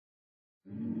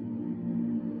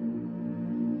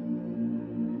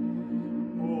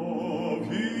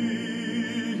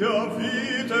Повіяв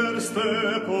вітер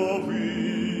степовий,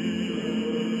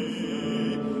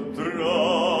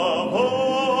 трава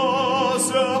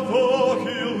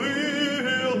похилила,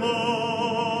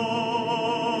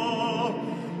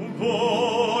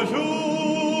 бою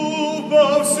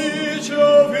впав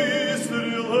січовий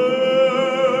стрілець,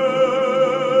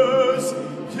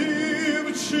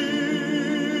 дівчина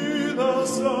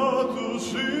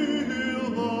затужила.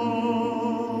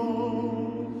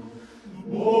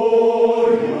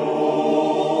 Бою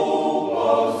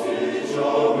впав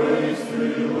січовий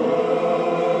стрілець,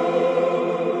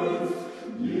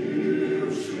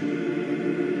 дівчина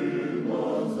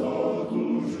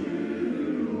затужила.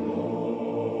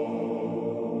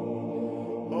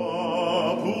 А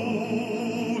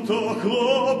будь то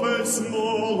хлопець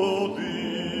молодий,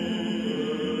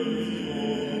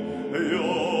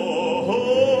 його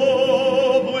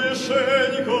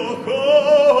лишень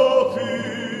кохати,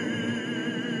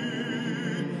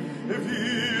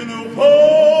 він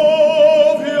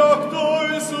впав, як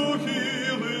той сухий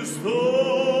листок,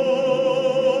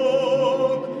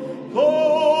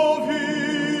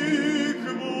 Повік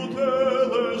буде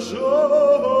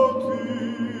лежати.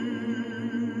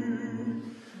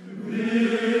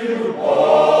 Він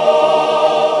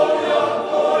впав, як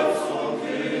той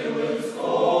сухий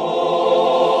листок,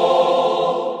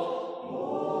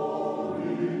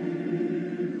 Повік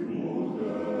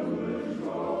буде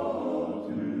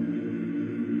лежати.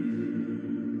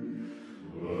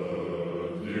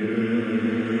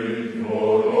 Летить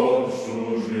ворон з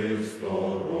чужих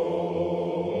сторон,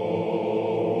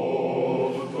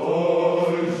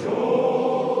 той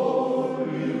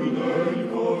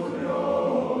жалібненько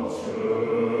кряче.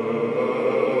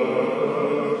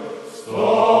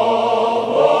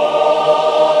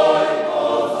 Вставай,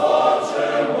 козаче,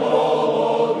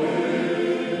 молодий,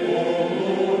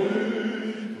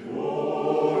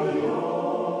 твоя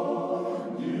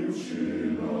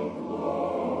дівчина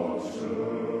плаче.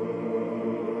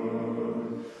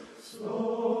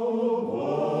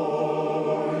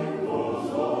 Вставай,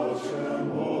 козаче,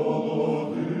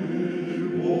 молодий,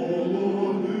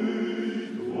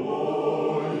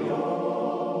 твоя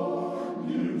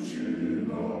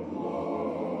дівчина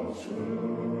плаче.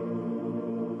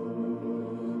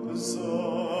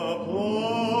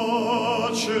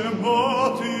 Заплаче